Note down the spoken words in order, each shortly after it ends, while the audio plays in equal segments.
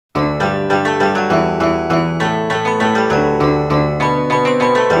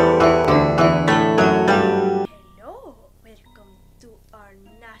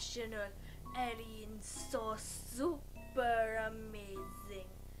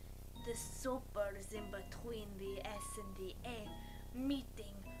the supers in between the S and the A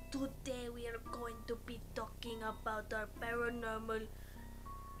meeting. Today we are going to be talking about our paranormal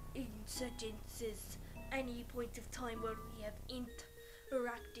incidences. Any point of time where we have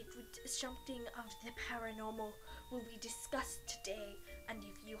interacted with something of the paranormal will be discussed today, and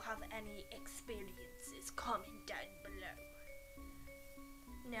if you have any experiences, comment down below.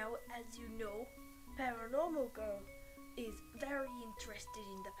 Now, as you know, Paranormal Girl is very interested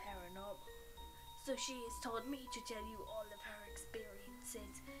in the paranormal. So she has told me to tell you all of her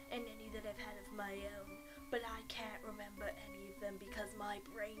experiences and any that I've had of my own. But I can't remember any of them because my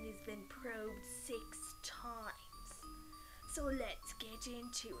brain has been probed 6 times. So let's get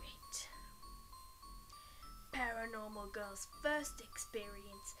into it. Paranormal Girl's first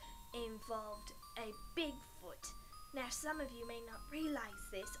experience involved a Bigfoot. Now some of you may not realize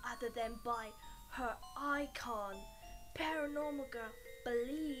this other than by her icon. Paranormal Girl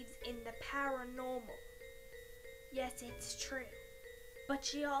believes in the paranormal. Yes, it's true. But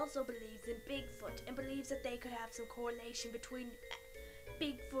she also believes in Bigfoot and believes that they could have some correlation between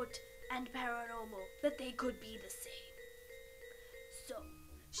Bigfoot and paranormal, that they could be the same. So,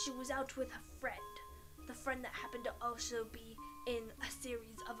 she was out with her friend, the friend that happened to also be in a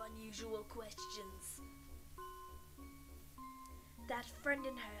series of unusual questions. That friend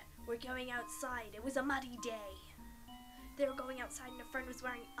and her were going outside. It was a muddy day. They were going outside and her friend was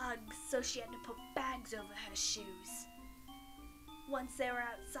wearing Uggs, so she had to put bags over her shoes. Once they were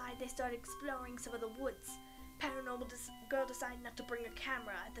outside, they started exploring some of the woods. Paranormal Girl decided not to bring a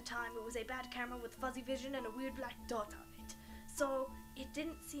camera. At the time, it was a bad camera with fuzzy vision and a weird black dot on it. So, it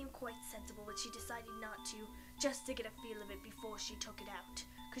didn't seem quite sensible, but she decided not to, just to get a feel of it before she took it out,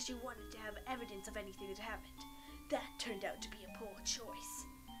 because she wanted to have evidence of anything that happened. That turned out to be a poor choice.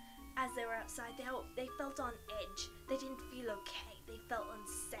 As they were outside, they felt on edge. They didn't feel okay. They felt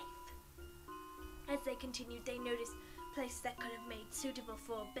unsafe. As they continued, they noticed places that could have made suitable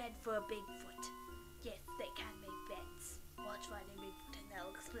for a bed for a Bigfoot. Yes, they can make beds. Watch Finding Bigfoot and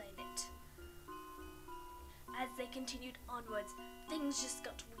they'll explain it. As they continued onwards, things just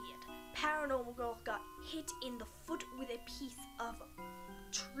got weird. Paranormal Girl got hit in the foot with a piece of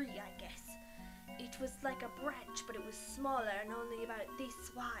tree, I guess. It was like a branch, but it was smaller and only about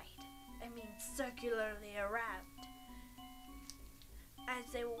this wide. I mean, circularly around.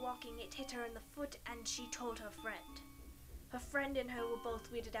 As they were walking, it hit her in the foot and she told her friend. Her friend and her were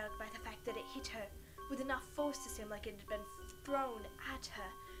both weirded out by the fact that it hit her with enough force to seem like it had been thrown at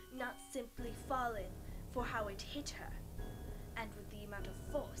her, not simply fallen for how it hit her. And with the amount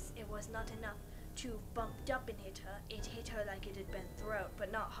of force, it was not enough to have bumped up and hit her. It hit her like it had been thrown,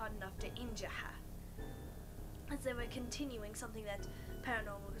 but not hard enough to injure her. As they were continuing, something that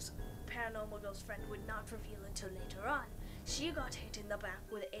Paranormal Girl's friend would not reveal until later on, she got hit in the back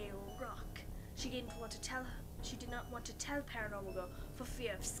with a rock. She did not want to tell Paranormal Girl for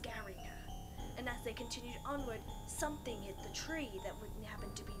fear of scaring her. And as they continued onward, something hit the tree that wouldn't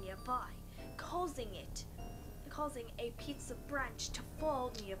happen to be nearby, causing a piece of branch to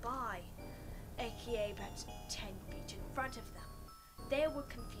fall nearby, aka about 10 feet in front of them. They were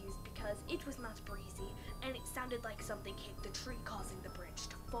confused because it was not breezy and it sounded like something hit the tree, causing the branch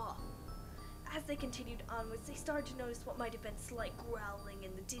to fall. As they continued onwards, they started to notice what might have been slight growling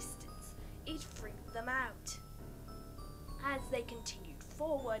in the distance. It freaked them out. As they continued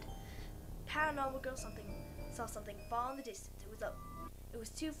forward, Paranormal Girl saw something fall in the distance. It was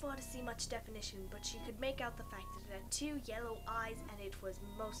too far to see much definition, but she could make out the fact that it had 2 yellow eyes and it was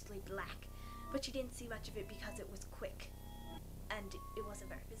mostly black. But she didn't see much of it because it was quick and it wasn't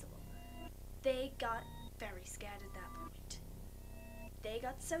very visible. They got very scared at that point. They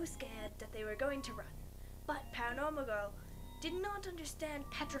got so scared that they were going to run. But Paranormal Girl did not understand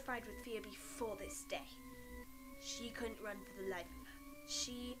petrified with fear before this day. She couldn't run for the life of her.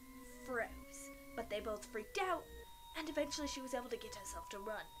 She froze. But they both freaked out, and eventually she was able to get herself to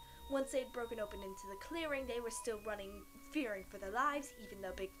run. Once they'd broken open into the clearing, they were still running, fearing for their lives, even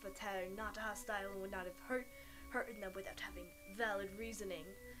though Bigfoots are not hostile and would not have hurting them without having valid reasoning,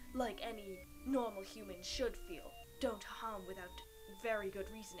 like any normal human should feel. Don't harm without very good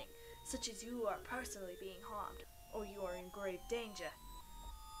reasoning, such as you are personally being harmed, or you are in grave danger.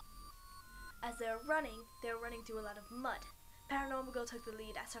 As they were running through a lot of mud. Paranormal Girl took the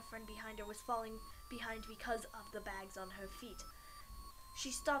lead as her friend behind her was falling behind because of the bags on her feet.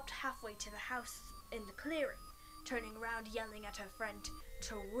 She stopped halfway to the house in the clearing, turning around yelling at her friend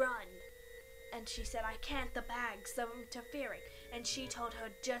to run. And she said, "I can't, the bags, they're interfering." And she told her,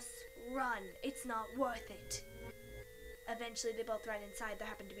 "Just run, it's not worth it." Eventually they both ran inside. There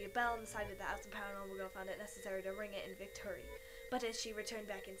happened to be a bell on the side of the house and Paranormal Girl found it necessary to ring it in victory. But as she returned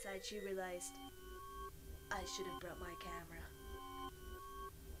back inside, she realized, I should have brought my camera.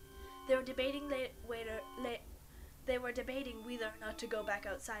 They were debating they were debating whether or not to go back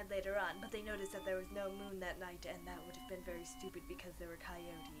outside later on, but they noticed that there was no moon that night, and that would have been very stupid because there were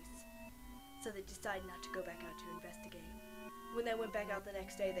coyotes. So they decided not to go back out to investigate. When they went back out the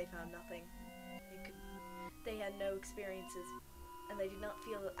next day, they found nothing. They had no experiences, and they did not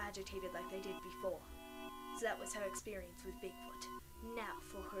feel agitated like they did before. So that was her experience with Bigfoot. Now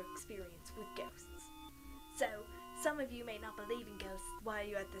for her experience with ghosts. So, some of you may not believe in ghosts while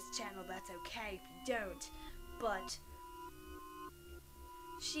you're at this channel, that's okay if you don't. But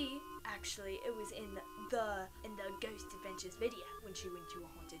she actually, it was in the Ghost Adventures video when she went to a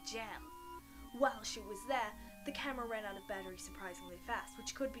haunted jail. While she was there, the camera ran out of battery surprisingly fast,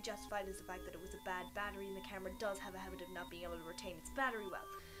 which could be justified as the fact that it was a bad battery and the camera does have a habit of not being able to retain its battery well.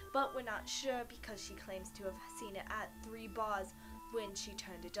 But we're not sure because she claims to have seen it at 3 bars when she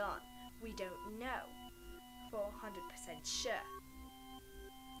turned it on. We don't know for 100% sure.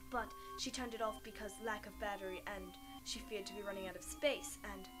 But she turned it off because lack of battery, and she feared to be running out of space,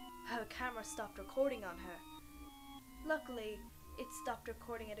 and her camera stopped recording on her. Luckily, it stopped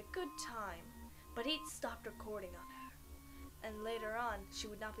recording at a good time, but it stopped recording on her. And later on, she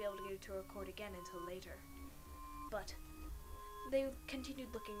would not be able to get it to record again until later. But they continued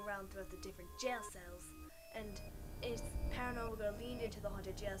looking around throughout the different jail cells, and as Paranormal Girl leaned into the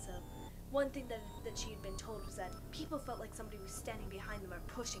haunted jail cell, one thing that she had been told was that people felt like somebody was standing behind them or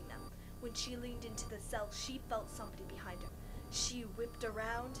pushing them. When she leaned into the cell, she felt somebody behind her. She whipped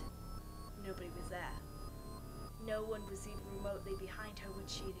around. Nobody was there. No one was even remotely behind her, which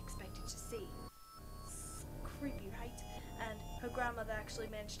she had expected to see. It's creepy, right? And her grandmother actually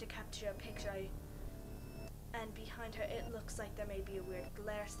managed to capture a picture. And behind her, it looks like there may be a weird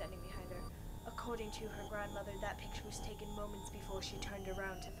glare standing behind her. According to her grandmother, that picture was taken moments before she turned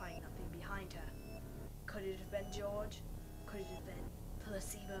around to find nothing behind her. Could it have been George? Could it have been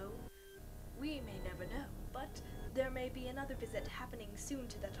placebo? We may never know, but there may be another visit happening soon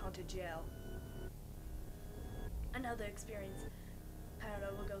to that haunted jail. Another experience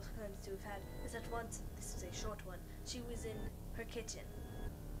Paranormal Girl claims to have had is that once, this was a short one, she was in her kitchen.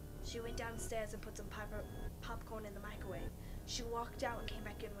 She went downstairs and put some popcorn in the microwave. She walked out and came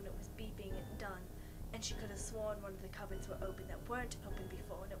back in when it was beeping and done, and she could have sworn one of the cupboards were open that weren't open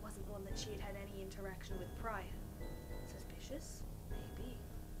before, and it wasn't one that she had had any interaction with prior. Suspicious? Maybe.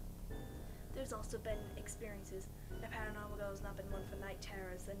 There's also been experiences. The Paranormal Girl has not been one for night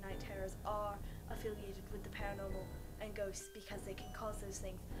terrors, and night terrors are affiliated with the paranormal and ghosts because they can cause those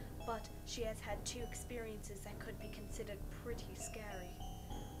things, but she has had 2 experiences that could be considered pretty scary.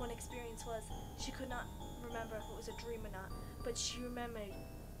 One experience was she could not remember if it was a dream or not, but she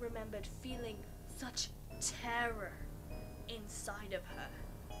remembered feeling such terror inside of her,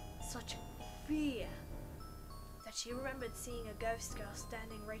 such fear, that she remembered seeing a ghost girl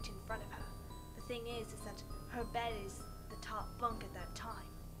standing right in front of her. The thing is that her bed is the top bunk at that time,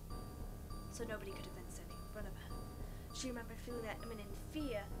 so nobody could have been standing in front of her. She remembered feeling that imminent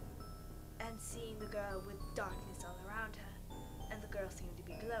fear and seeing the girl with darkness all around her, and the girl seemed to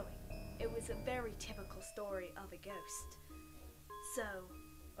be glowing. It was a very typical story of a ghost.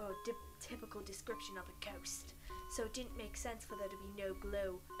 Typical description of a ghost. So it didn't make sense for there to be no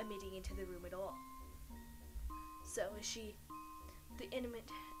glow emitting into the room at all. So the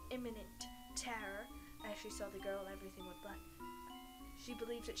imminent terror, as she saw the girl and everything went black, she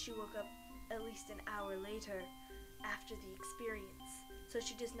believed that she woke up at least an hour later after the experience. So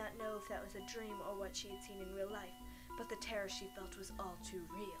she does not know if that was a dream or what she had seen in real life, but the terror she felt was all too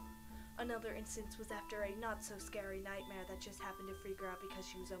real. Another instance was after a not-so-scary nightmare that just happened to freak her out because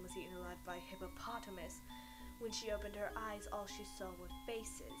she was almost eaten alive by a hippopotamus. When she opened her eyes, all she saw were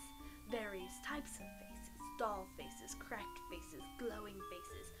faces. Various types of faces. Doll faces, cracked faces, glowing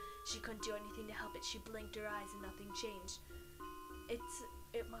faces. She couldn't do anything to help it. She blinked her eyes and nothing changed.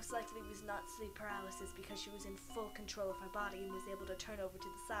 It most likely was not sleep paralysis because she was in full control of her body and was able to turn over to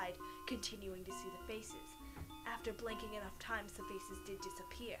the side, continuing to see the faces. After blinking enough times, the faces did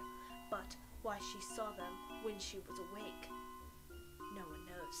disappear, but why she saw them when she was awake, no one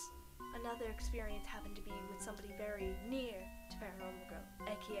knows. Another experience happened to be with somebody very near to Paranormal Girl,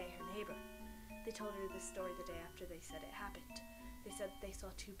 aka her neighbor. They told her this story the day after they said it happened. They said they saw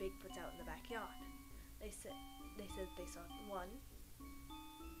 2 Bigfoots out in the backyard. They said they saw one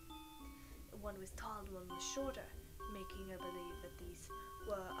was tall and one was shorter, making her believe that these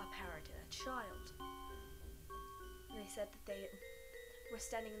were a parent and a child. They said that they were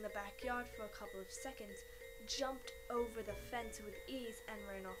standing in the backyard for a couple of seconds, jumped over the fence with ease, and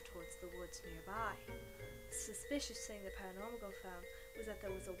ran off towards the woods nearby. suspicious thing the Paranormal Girl found was that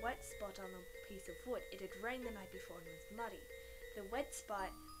there was a wet spot on a piece of wood. It had rained the night before and it was muddy. The wet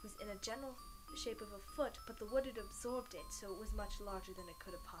spot was in a general shape of a foot, but the wood had absorbed it, so it was much larger than it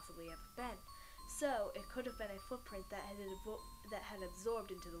could have possibly ever been. So it could have been a footprint that had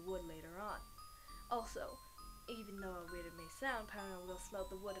absorbed into the wood later on. Also, even though weird it may sound, Paranormal Girl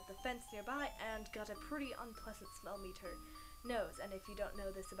smelled the wood of the fence nearby and got a pretty unpleasant smell meet her nose. And if you don't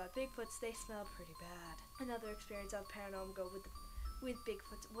know this about Bigfoots, they smell pretty bad. Another experience of Paranormal Girl with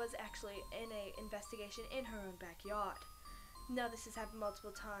Bigfoots was actually in a investigation in her own backyard. Now this has happened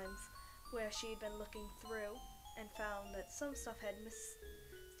multiple times, where she had been looking through and found that some stuff had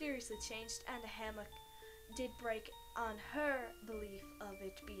mysteriously changed, and a hammock did break on her belief of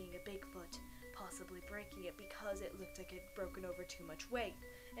it being a Bigfoot, possibly breaking it because it looked like it had broken over too much weight,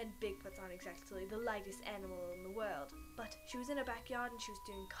 and Bigfoots aren't exactly the lightest animal in the world. But she was in her backyard and she was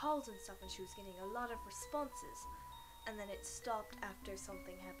doing calls and stuff, and she was getting a lot of responses, and then it stopped after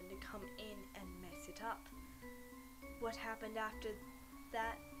something happened to come in and mess it up. What happened after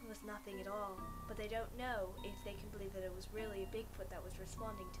that was nothing at all, but they don't know if they can believe that it was really a Bigfoot that was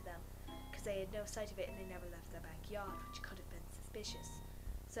responding to them, because they had no sight of it and they never left their backyard, which could have been suspicious.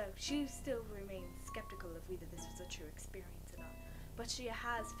 So she still remains skeptical of whether this was a true experience or not, but she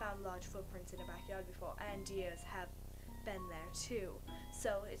has found large footprints in her backyard before, and deers have been there too,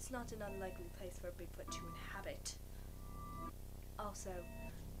 so it's not an unlikely place for a Bigfoot to inhabit. Also,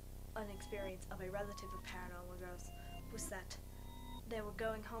 an experience of a relative of Paranormal Girls was that they were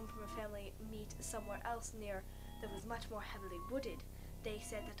going home from a family meet somewhere else near that was much more heavily wooded. They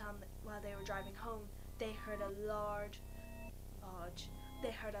said that while they were driving home, they heard a loud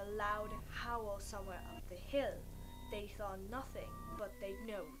howl somewhere up the hill. They saw nothing, but they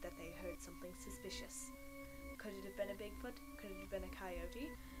know that they heard something suspicious. Could it have been a Bigfoot? Could it have been a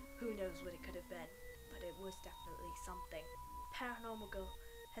coyote? Who knows what it could have been, but it was definitely something. Paranormal Girl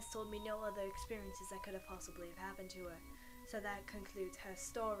has told me no other experiences that could have possibly have happened to her. So that concludes her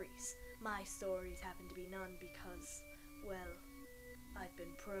stories. My stories happen to be none because, well, I've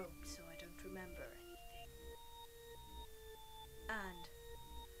been probed, so I don't remember anything. And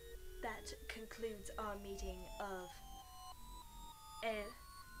that concludes our meeting of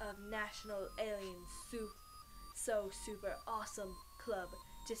National Alien Super Awesome Club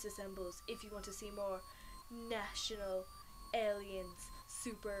disassembles. If you want to see more National Aliens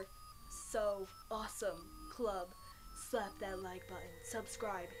Super So Awesome Club, slap that like button,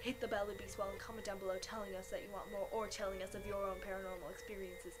 subscribe, hit the bell to be swell, and comment down below telling us that you want more, or telling us of your own paranormal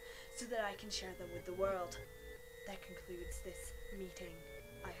experiences so that I can share them with the world. That concludes this meeting.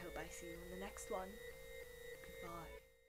 I hope I see you in the next one.